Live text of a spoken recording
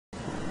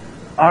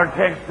Our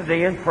text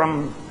today is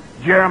from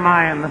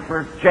Jeremiah in the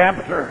 1st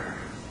chapter.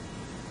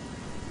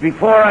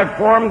 Before I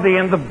formed thee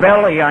in the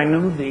belly, I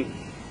knew thee.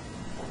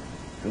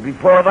 And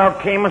before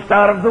thou camest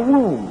out of the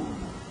womb,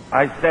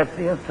 I set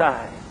thee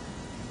aside.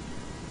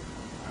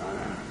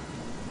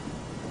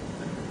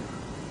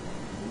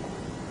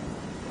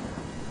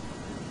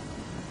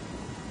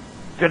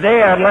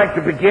 Today I'd like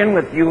to begin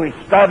with you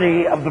a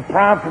study of the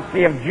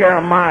prophecy of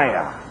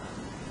Jeremiah.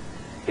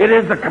 It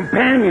is a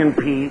companion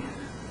piece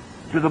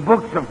to the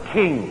books of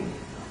Kings.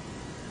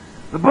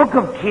 The book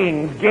of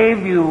Kings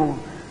gave you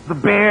the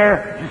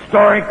bare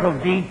historical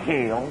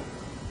details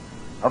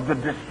of the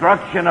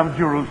destruction of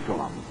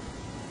Jerusalem.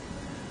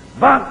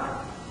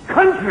 But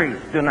countries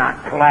do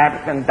not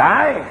collapse and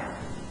die.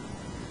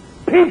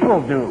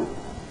 People do.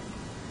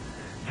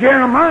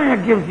 Jeremiah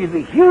gives you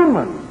the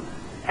human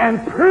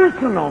and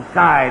personal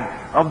side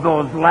of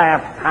those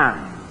last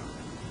times.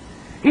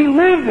 He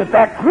lived at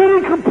that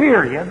critical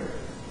period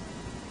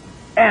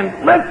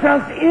and lets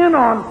us in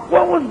on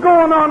what was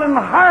going on in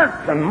the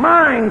hearts and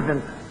minds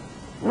and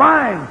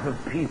lives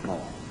of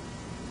people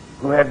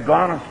who had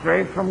gone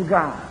astray from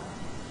God.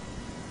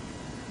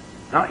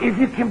 Now, if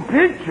you can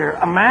picture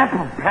a map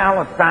of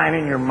Palestine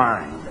in your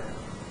mind,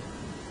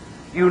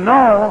 you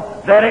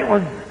know that it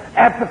was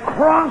at the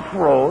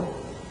crossroads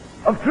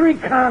of 3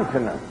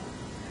 continents: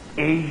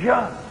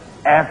 Asia,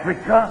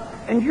 Africa,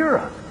 and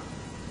Europe.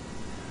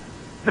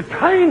 The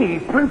tiny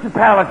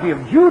principality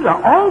of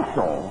Judah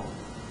also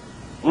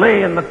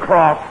lay in the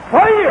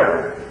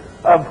crossfire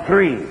of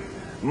 3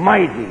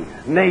 mighty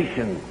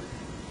nations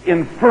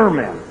in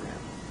ferment.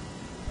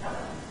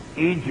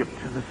 Egypt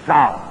to the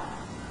south,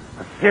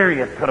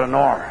 Assyria to the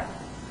north,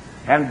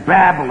 and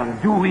Babylon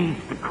due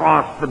east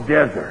across the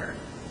desert.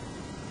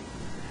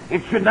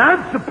 It should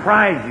not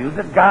surprise you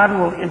that God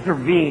will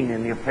intervene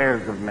in the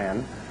affairs of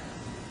men,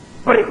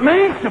 but it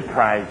may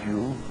surprise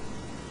you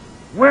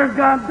where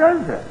God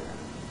does it.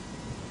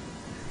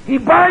 He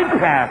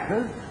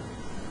bypasses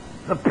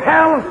the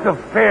palace of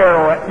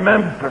Pharaoh at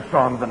Memphis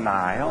on the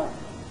Nile,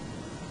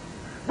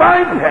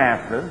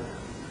 bypasses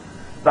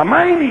the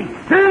mighty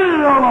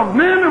citadel of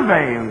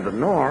Nineveh in the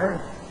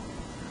north.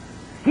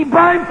 He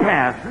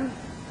bypasses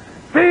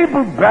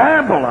fabled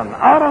Babylon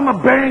out on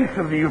the banks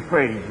of the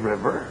Euphrates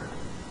River.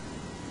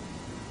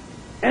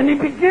 And he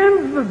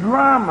begins the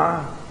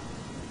drama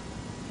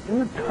in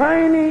the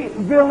tiny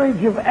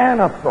village of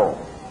Anathoth,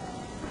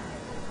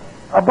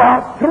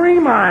 about 3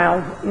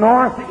 miles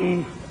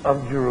northeast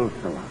of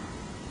Jerusalem.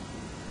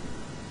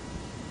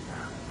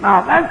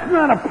 Now, that's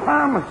not a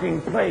promising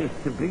place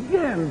to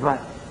begin,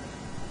 but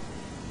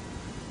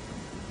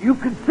you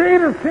could say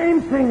the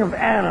same thing of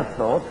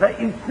Anathoth that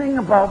you sing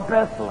about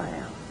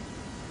Bethlehem.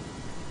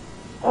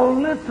 O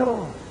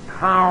little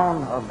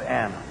town of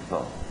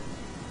Anathoth,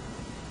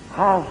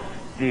 how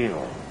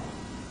still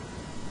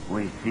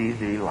we see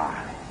thee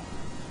lie.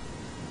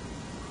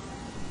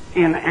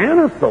 In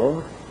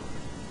Anathoth,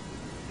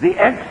 the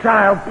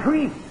exiled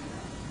priests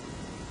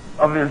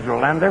of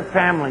Israel and their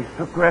families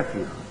took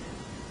refuge.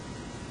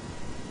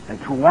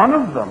 And to one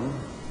of them,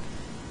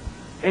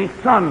 a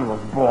son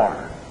was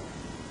born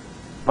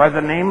by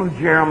the name of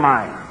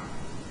Jeremiah,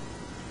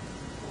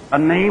 a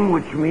name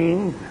which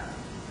means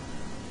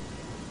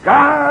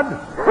God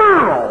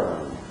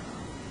hurls.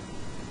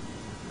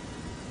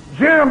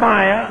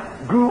 Jeremiah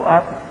grew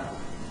up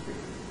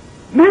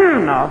near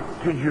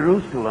enough to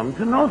Jerusalem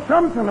to know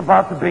something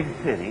about the big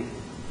city,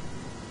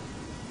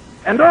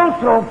 and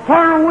also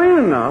far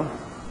away enough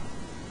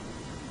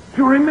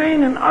to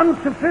remain an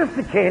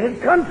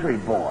unsophisticated country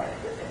boy.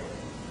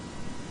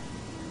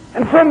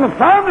 And from the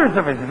fathers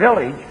of his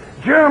village,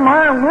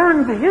 Jeremiah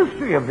learned the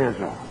history of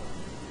Israel,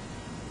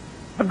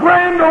 the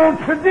grand old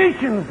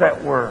traditions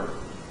that were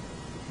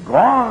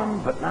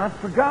gone but not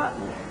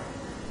forgotten,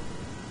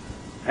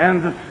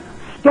 and the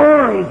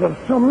stories of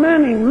so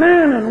many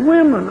men and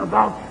women of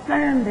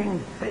outstanding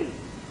faith.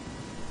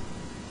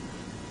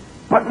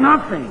 But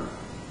nothing,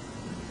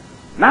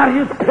 not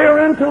his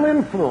parental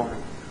influence,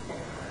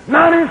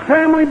 not his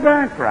family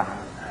background,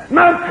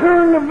 not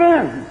current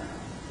events,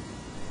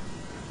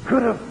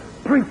 could have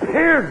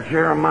prepared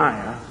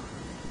Jeremiah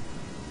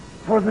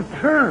for the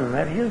turn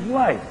that his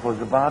life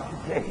was about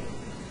to take.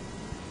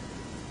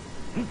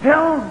 He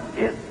tells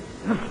it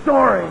the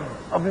story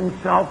of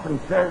himself and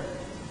says,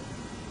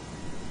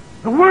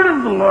 "The word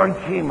of the Lord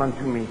came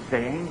unto me,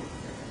 saying,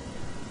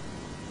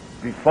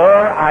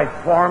 Before I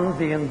formed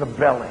thee in the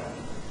belly,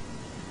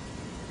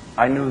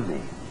 I knew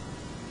thee.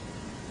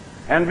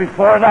 And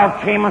before thou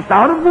camest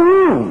out of the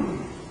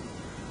womb,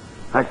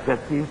 I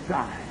set thee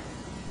aside.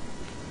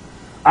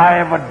 I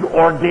have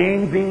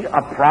ordained thee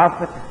a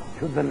prophet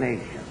to the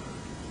nation."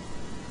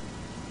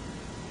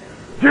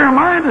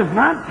 Jeremiah does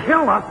not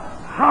tell us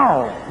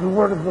how the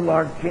word of the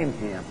Lord came to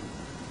him.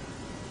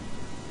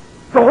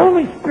 The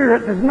Holy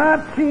Spirit does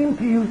not seem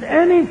to use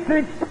any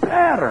fixed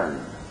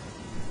pattern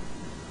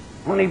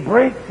when he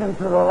breaks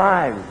into the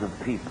lives of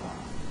people.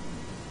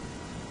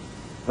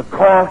 The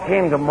call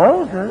came to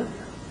Moses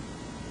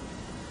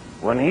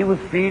when he was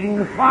feeding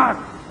the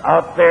flocks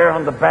out there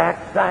on the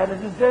backside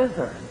of the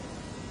desert.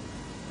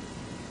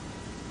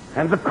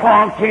 And the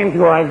call came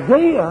to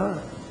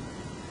Isaiah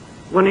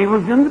when he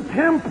was in the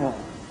temple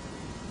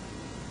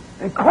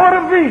and caught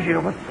a vision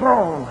of a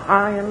throne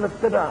high and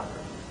lifted up,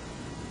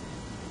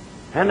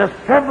 and a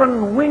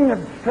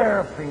 7-winged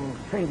seraphim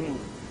singing,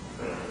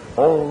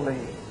 "Holy,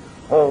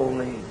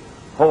 holy,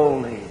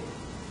 holy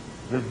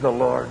is the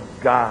Lord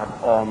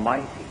God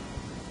Almighty."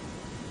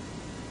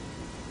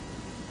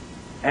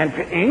 And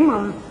to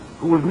Amos,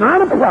 who was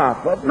not a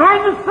prophet,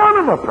 nor the son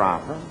of a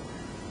prophet,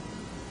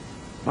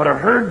 but a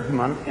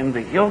herdsman in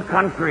the hill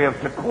country of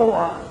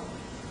Tekoa,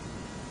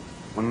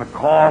 when the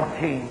call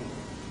came,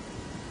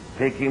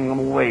 taking him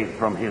away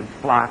from his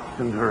flocks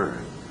and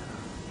herds,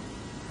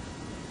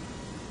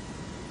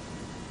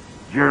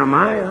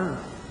 Jeremiah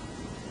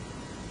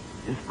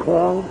is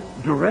called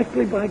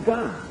directly by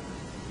God.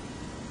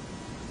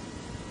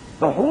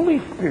 The Holy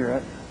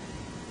Spirit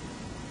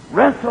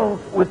wrestles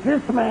with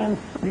this man's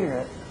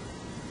spirit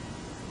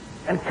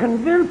and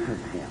convinces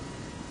him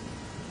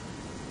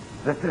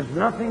that there's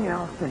nothing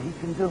else that he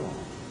can do.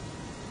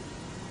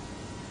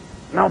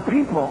 Now,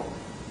 people,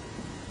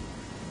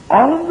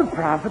 all of the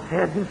prophets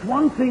had this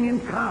one thing in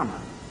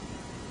common.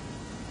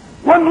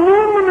 One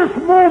luminous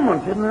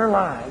moment in their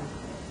lives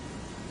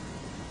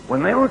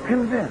when they were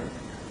convinced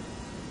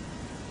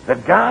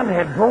that God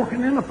had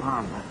broken in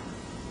upon them,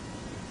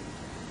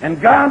 and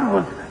God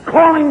was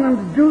calling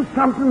them to do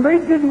something they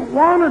didn't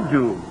want to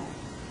do,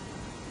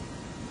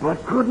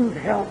 but couldn't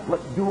help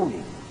but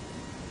doing.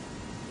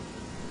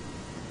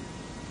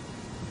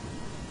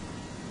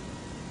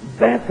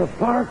 That's a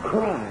far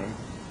cry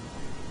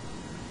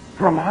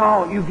from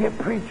how you get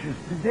preachers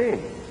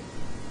today,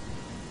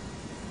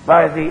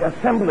 by the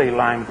assembly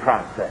line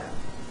process,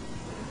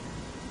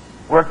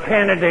 where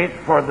candidates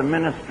for the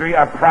ministry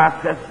are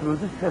processed through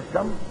the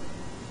system,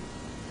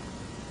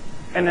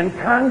 and then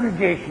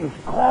congregations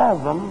call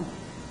them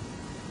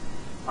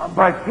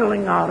by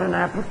filling out an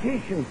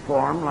application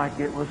form like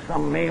it was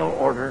some mail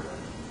order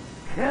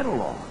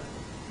catalog.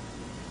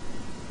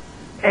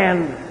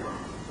 And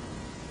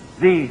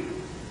these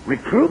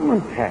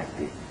recruitment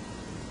tactics,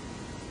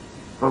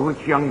 for which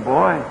young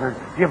boys are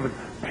given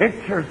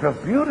pictures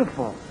of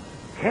beautiful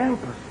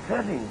campus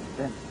settings,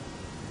 and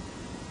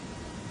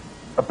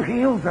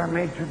appeals are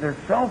made to their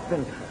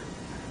self-interest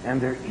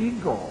and their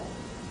ego,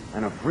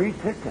 and a free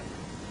ticket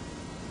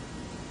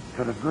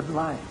to the good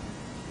life.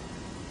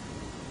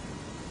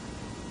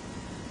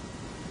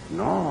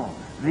 No,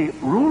 the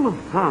rule of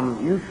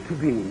thumb used to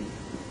be,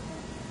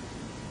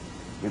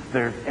 if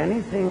there's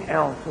anything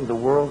else in the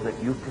world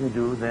that you can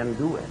do, then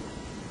do it.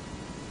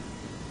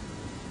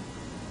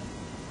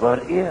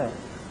 But if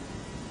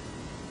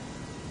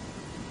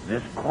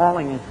this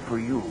calling is for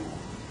you,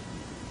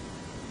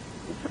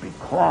 it's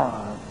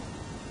because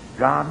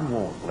God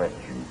won't let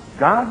you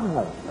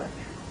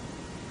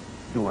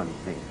do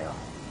anything else.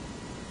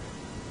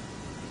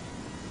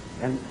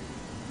 And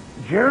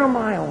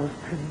Jeremiah was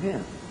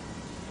convinced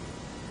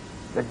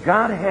that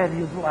God had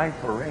his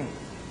life arranged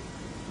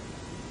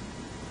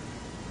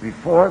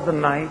before the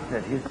night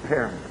that his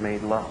parents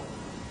made love,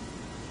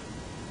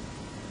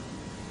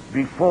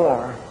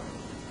 before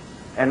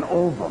an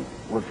ovum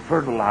was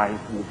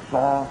fertilized in the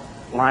soft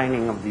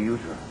lining of the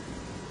uterus,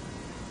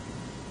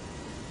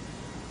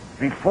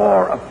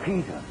 before a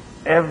fetus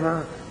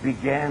ever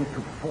began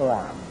to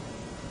form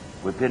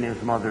within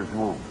his mother's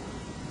womb,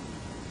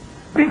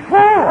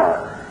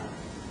 before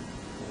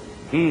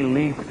he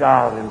leaped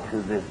out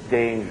into this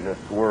dangerous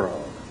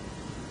world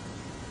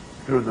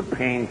through the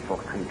painful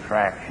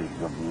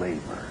contractions of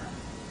labor.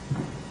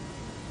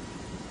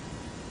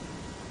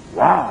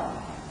 Wow.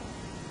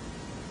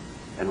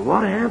 And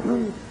what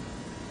happens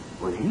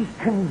when he's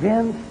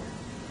convinced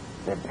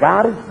that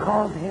God has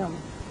called him?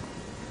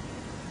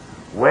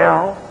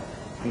 Well,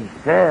 he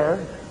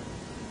says,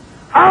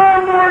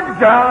 "Ah, Lord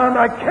God,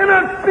 I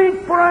cannot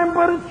speak, for I'm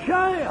but a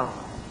child."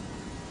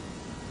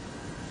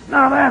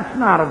 Now, that's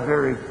not a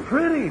very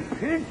pretty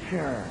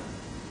picture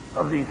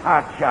of these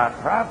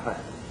hotshot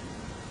prophets,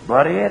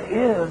 but it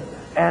is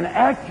an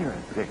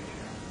accurate picture.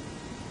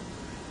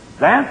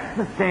 That's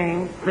the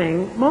same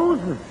thing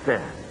Moses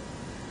said,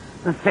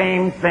 the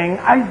same thing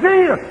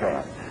Isaiah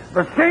said,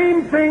 the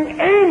same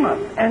thing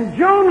Amos and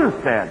Jonah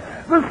said,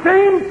 the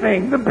same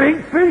thing the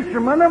big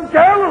fisherman of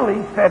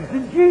Galilee said to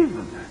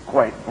Jesus,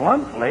 quite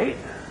bluntly,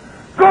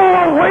 "Go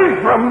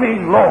away from me,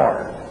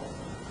 Lord,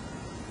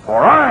 for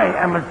I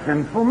am a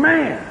sinful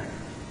man."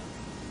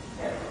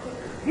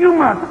 "You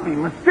must be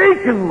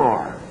mistaken,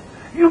 Lord.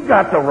 You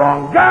got the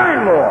wrong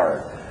guy,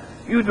 Lord.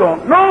 You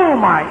don't know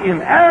my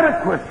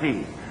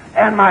inadequacy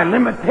and my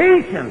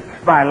limitations,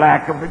 my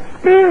lack of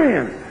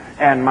experience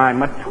and my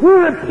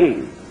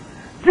maturity."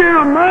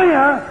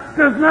 Jeremiah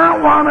does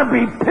not want to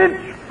be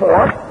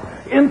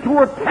pitchforked into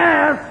a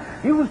task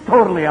he was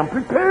totally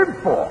unprepared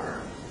for.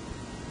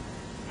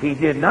 He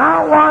did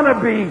not want to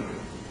be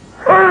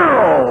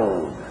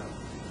hurled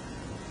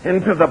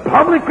into the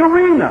public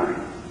arena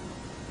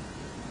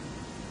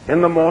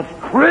in the most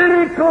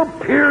critical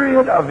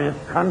period of his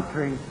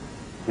country's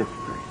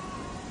history.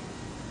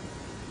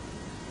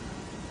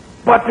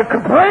 But to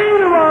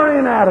complain of our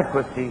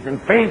inadequacies in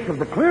face of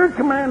the clear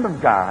command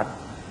of God,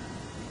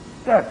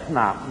 that's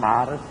not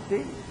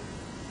modesty.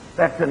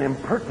 That's an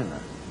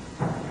impertinence.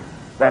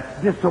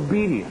 That's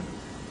disobedience.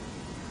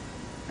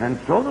 And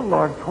so the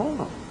Lord told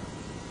them,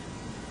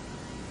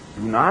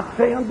 do not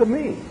say unto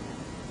me,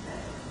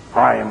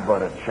 I am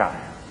but a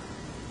child.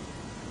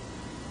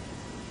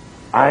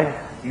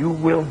 You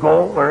will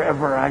go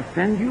wherever I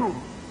send you,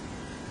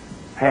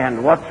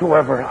 and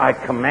whatsoever I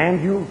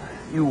command you,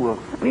 you will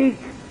speak.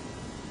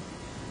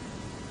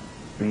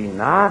 Be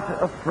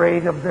not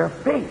afraid of their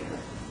faces,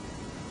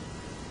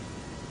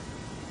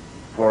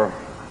 for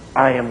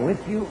I am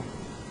with you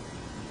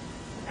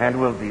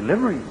and will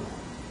deliver you,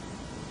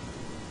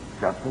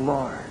 saith the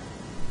Lord.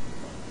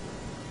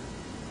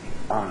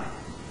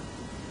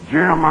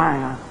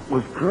 Jeremiah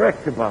was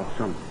correct about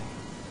something.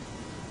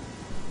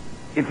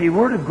 If he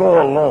were to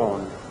go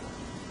alone,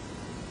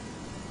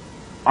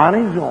 on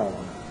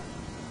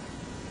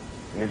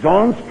his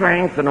own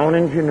strength and own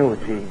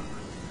ingenuity,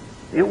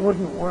 it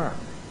wouldn't work.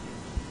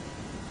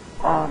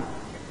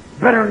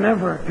 Better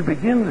never to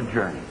begin the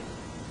journey.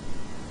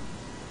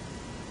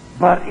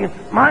 But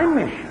it's my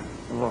mission,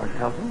 the Lord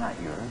tells him, not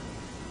yours.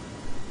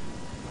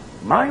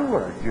 My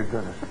word you're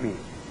going to speak,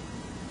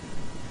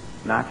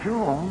 not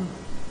your own.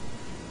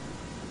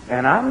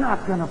 And I'm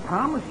not going to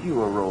promise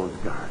you a rose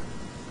garden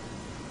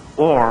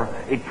or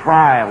a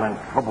trial and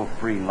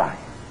trouble-free life.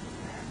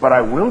 But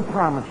I will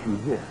promise you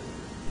this.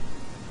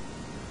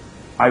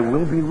 I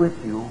will be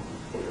with you,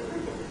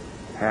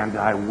 and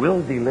I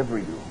will deliver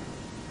you,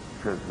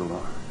 says the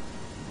Lord.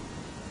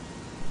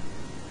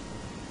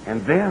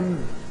 And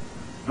then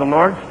the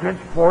Lord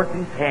stretched forth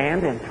his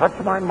hand and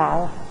touched my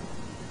mouth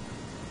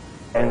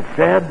and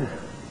said,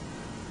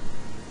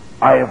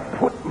 I have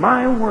put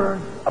my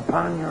words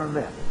upon your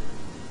lips.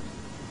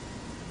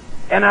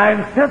 And I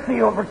have set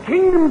thee over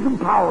kingdoms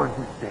and powers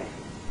this day,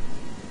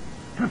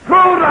 to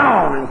throw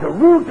down and to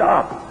root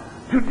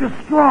up, to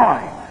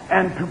destroy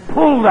and to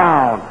pull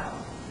down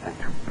and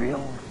to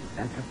build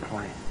and to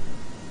plant.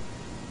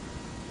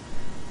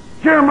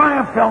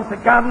 Jeremiah felt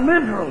that God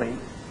literally,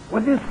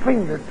 with his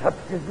finger,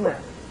 touched his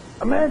lips.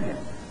 Imagine,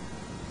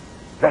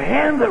 the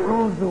hand that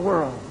rules the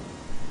world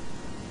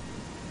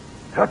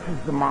touches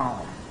the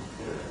mouth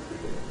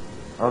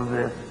of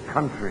this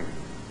country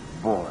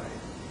boy.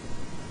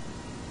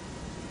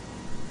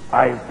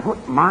 I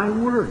put my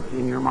words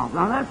in your mouth.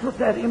 Now that's what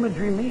that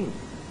imagery means.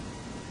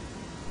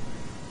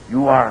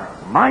 You are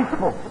my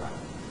spokesman.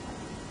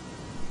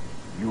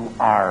 You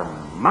are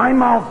my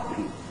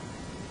mouthpiece.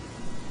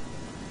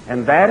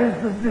 And that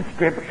is the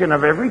description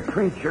of every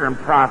preacher and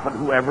prophet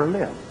who ever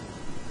lived.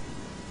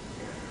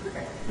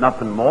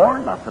 Nothing more,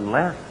 nothing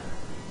less,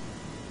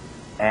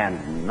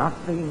 and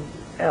nothing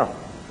else.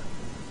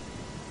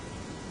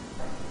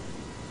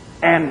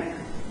 And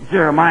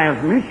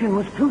Jeremiah's mission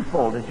was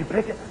twofold. Did you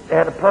pick it? They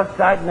had a plus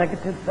side,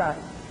 negative side.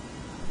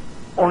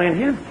 Only in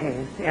his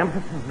case, the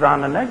emphasis is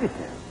on the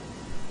negative.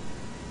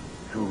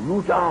 To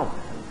root out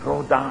and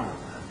throw down,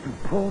 to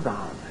pull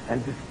down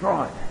and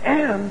destroy,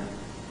 and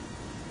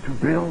to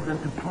build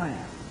and to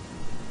plant.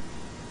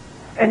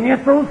 And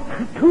yet those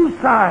two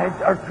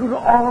sides are true to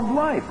all of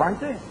life, aren't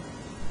they?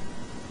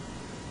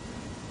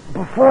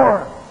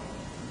 Before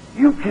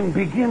you can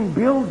begin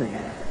building,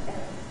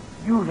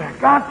 you've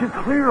got to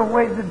clear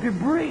away the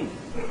debris,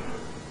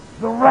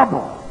 the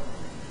rubble,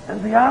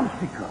 and the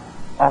obstacle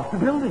off the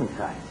building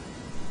site.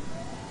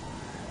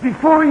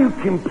 Before you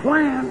can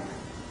plant,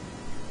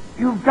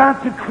 you've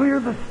got to clear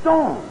the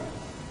stone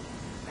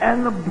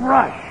and the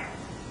brush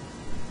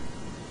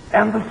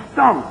and the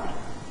stumps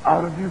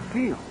out of your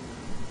field.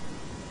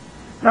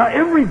 Now,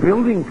 every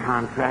building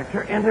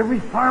contractor and every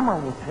farmer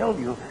will tell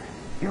you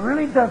he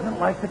really doesn't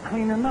like the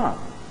cleaning up.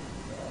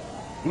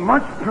 He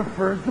much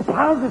prefers the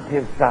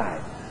positive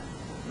side,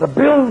 the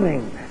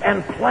building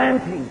and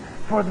planting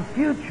for the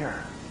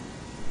future.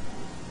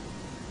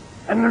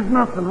 And there's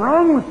nothing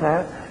wrong with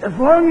that, as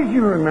long as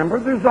you remember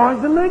there's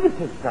always a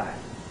negative side.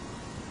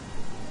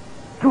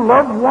 To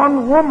love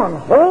one woman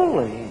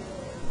wholly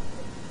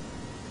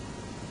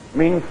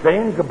means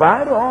saying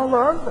goodbye to all the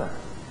others.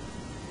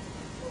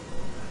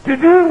 To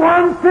do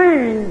one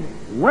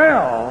thing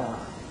well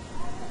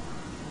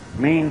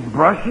means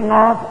brushing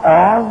off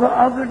all the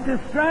other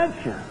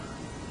distractions.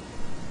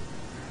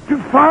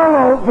 To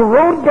follow the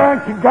road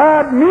back to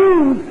God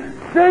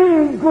means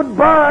saying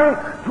goodbye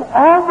to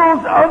all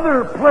those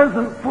other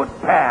pleasant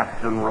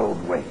footpaths and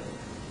roadways.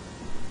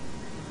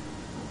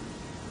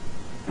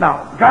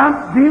 Now,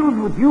 God deals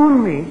with you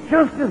and me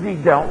just as he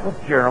dealt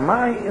with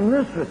Jeremiah in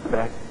this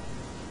respect.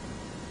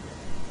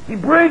 He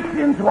breaks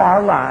into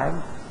our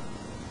lives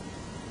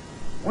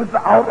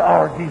without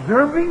our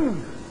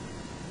deserving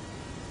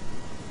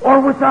or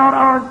without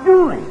our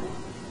doing.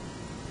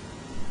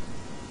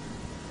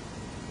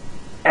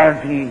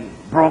 As he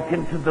broke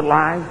into the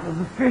lives of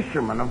the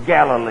fishermen of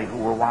Galilee who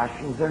were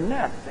washing their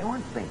nets. They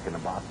weren't thinking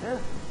about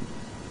this.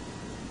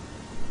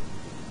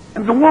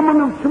 And the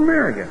woman of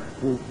Samaria,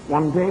 who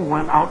one day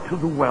went out to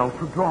the well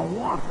to draw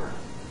water.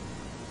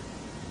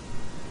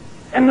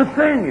 And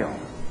Nathanael,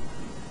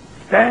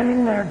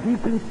 standing there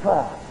deep in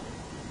thought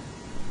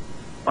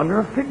under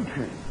a fig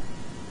tree.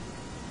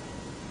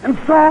 And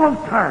Saul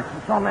of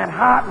Tarsus on that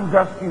hot and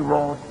dusty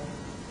road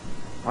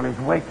on his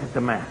way to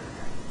Damascus.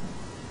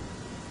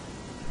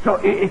 So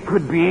it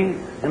could be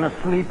in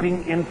a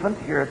sleeping infant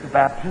here at the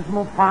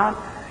baptismal font.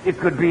 It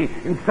could be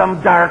in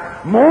some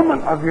dark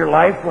moment of your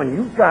life when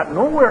you've got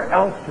nowhere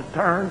else to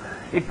turn.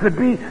 It could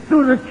be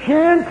through the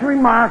chance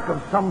remark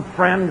of some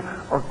friend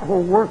or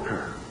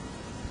co-worker.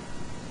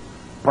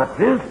 But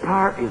this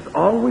part is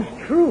always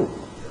true.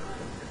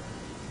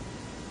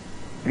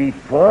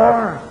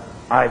 Before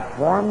I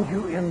formed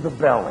you in the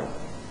belly,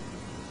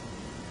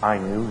 I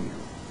knew you.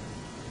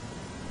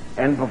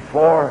 And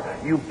before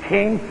you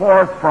came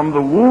forth from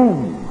the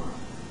womb,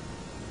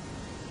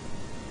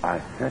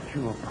 I set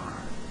you apart.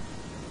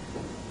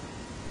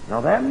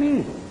 Now that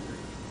means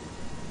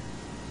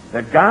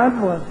that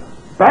God was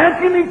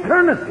back in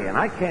eternity, and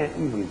I can't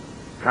even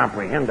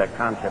comprehend that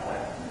concept.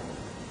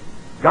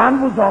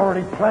 God was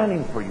already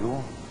planning for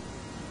you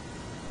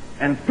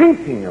and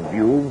thinking of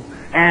you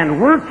and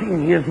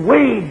working his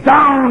way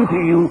down to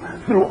you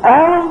through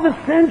all of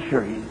the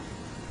centuries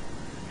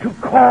to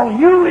call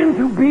you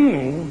into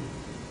being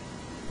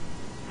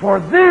for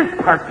this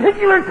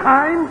particular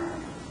time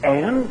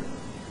and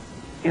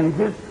in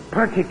this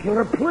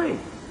particular place.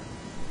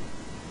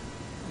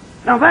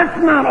 Now that's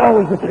not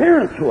always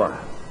apparent to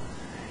us.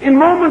 In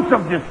moments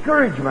of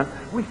discouragement,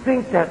 we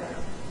think that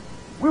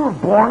we were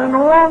born in the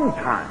wrong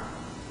time.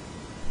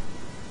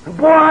 And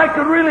boy, I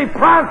could really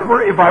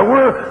prosper if I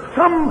were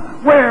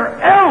somewhere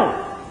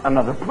else,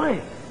 another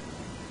place.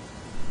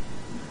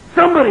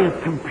 Somebody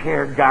has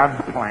compared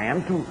God's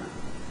plan to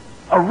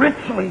a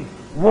richly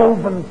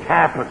woven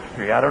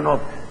tapestry. I don't know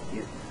if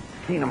you've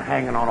seen them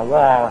hanging on a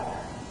wall.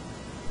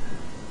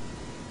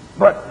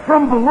 But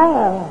from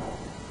below,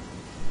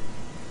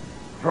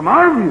 from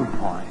our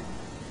viewpoint,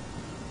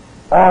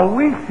 all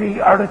we see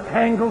are the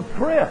tangled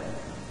threads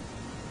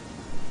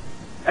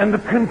and the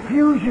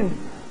confusion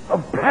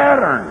of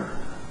patterns.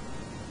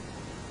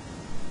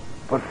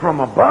 But from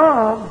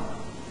above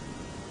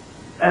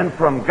and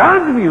from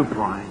God's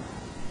viewpoint,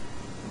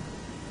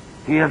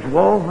 he has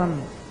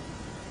woven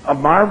a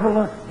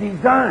marvelous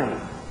design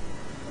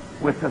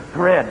with the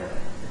thread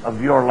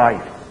of your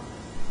life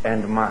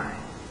and mine.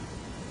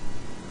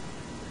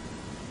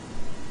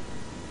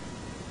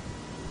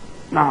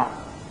 Now,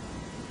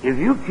 if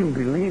you can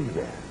believe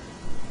this,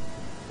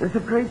 it's a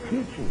great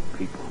teaching,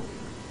 people.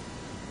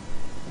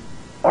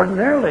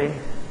 Ordinarily,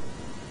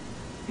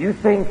 you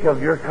think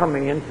of your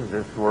coming into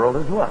this world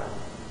as what?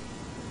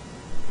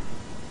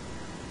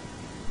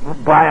 A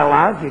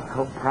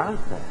biological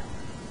process.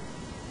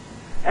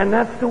 And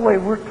that's the way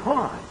we're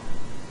taught.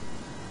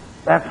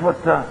 That's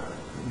what the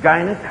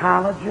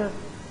gynecologists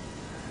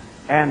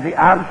and the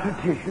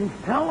obstetricians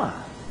tell us.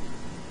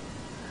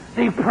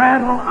 They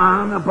prattle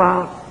on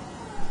about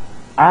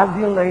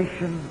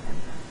ovulation,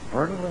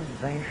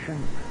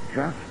 fertilization,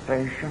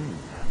 gestation,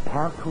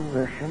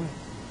 parturition.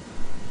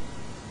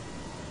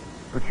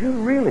 But you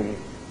really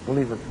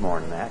believe it's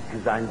more than that,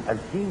 because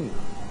I've seen you.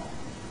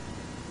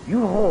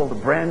 You hold a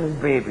brand new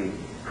baby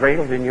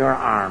cradled in your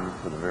arms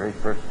for the very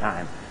first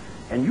time,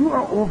 and you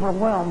are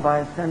overwhelmed by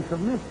a sense of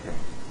mystery.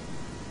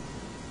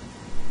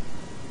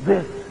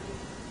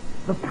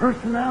 The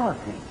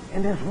personality,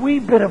 and this wee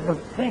bit of a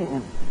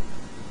thing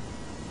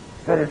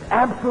that is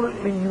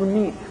absolutely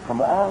unique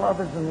from all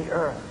others in the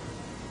earth.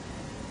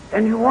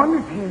 And you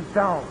wonder to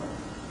yourself,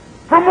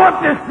 from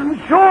what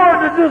distant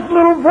shore did this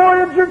little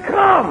voyager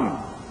come?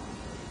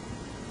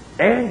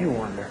 And you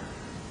wonder,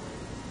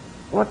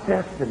 what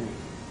destiny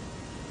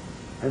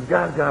has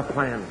God got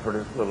planned for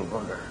this little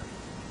bugger?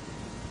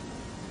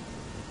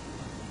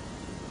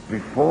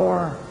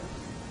 Before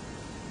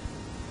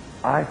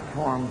I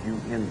formed you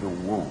in the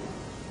womb,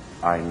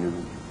 I knew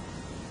you.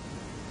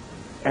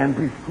 And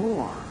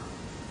before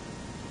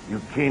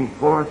you came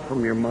forth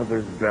from your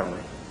mother's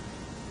belly,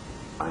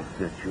 I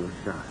set you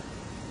aside.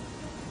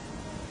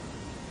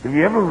 Have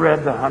you ever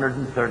read the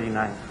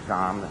 139th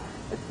Psalm?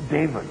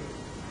 David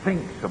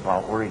thinks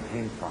about where he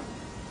came from.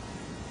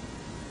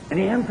 And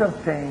he ends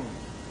up saying,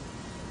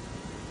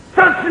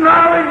 such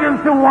knowledge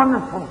is too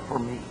wonderful for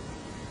me.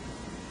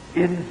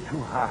 It is too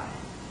high.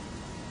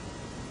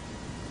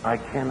 I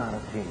cannot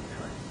attain to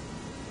it.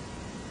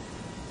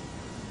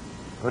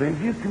 But if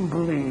you can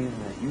believe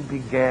that you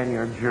began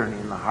your journey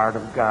in the heart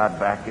of God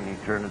back in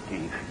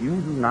eternity,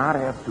 you do not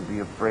have to be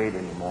afraid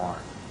anymore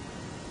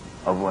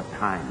of what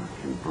time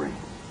can bring.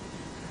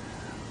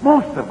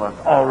 Most of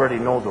us already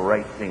know the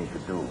right thing to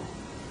do.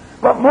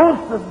 But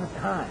most of the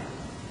time,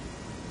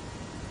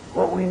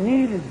 what we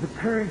need is the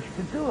courage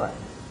to do it.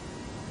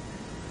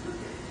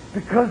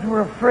 Because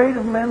we're afraid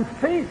of men's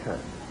faces.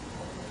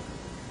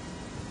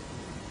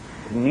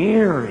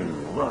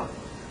 Sneering looks.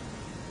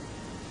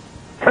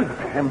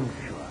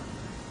 Contemptuous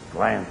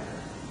glances.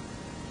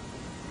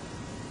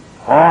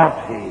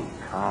 Haughty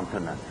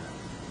countenances.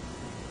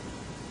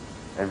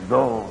 As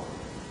though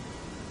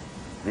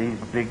these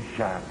big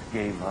shots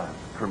gave us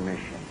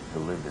permission to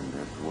live in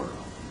this world.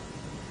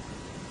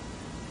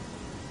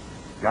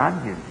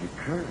 God gives you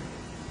courage.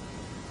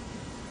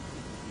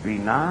 Be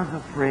not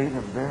afraid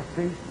of their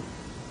faces,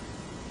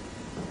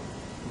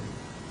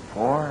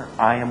 for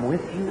I am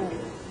with you,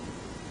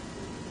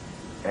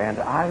 and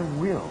I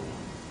will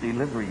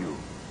deliver you,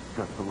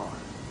 says the Lord.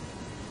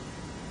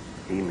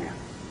 Amen.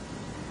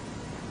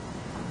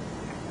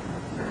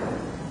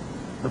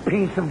 The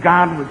peace of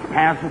God which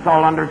passeth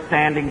all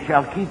understanding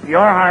shall keep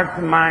your hearts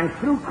and minds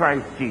through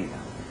Christ Jesus.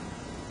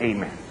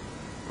 Amen.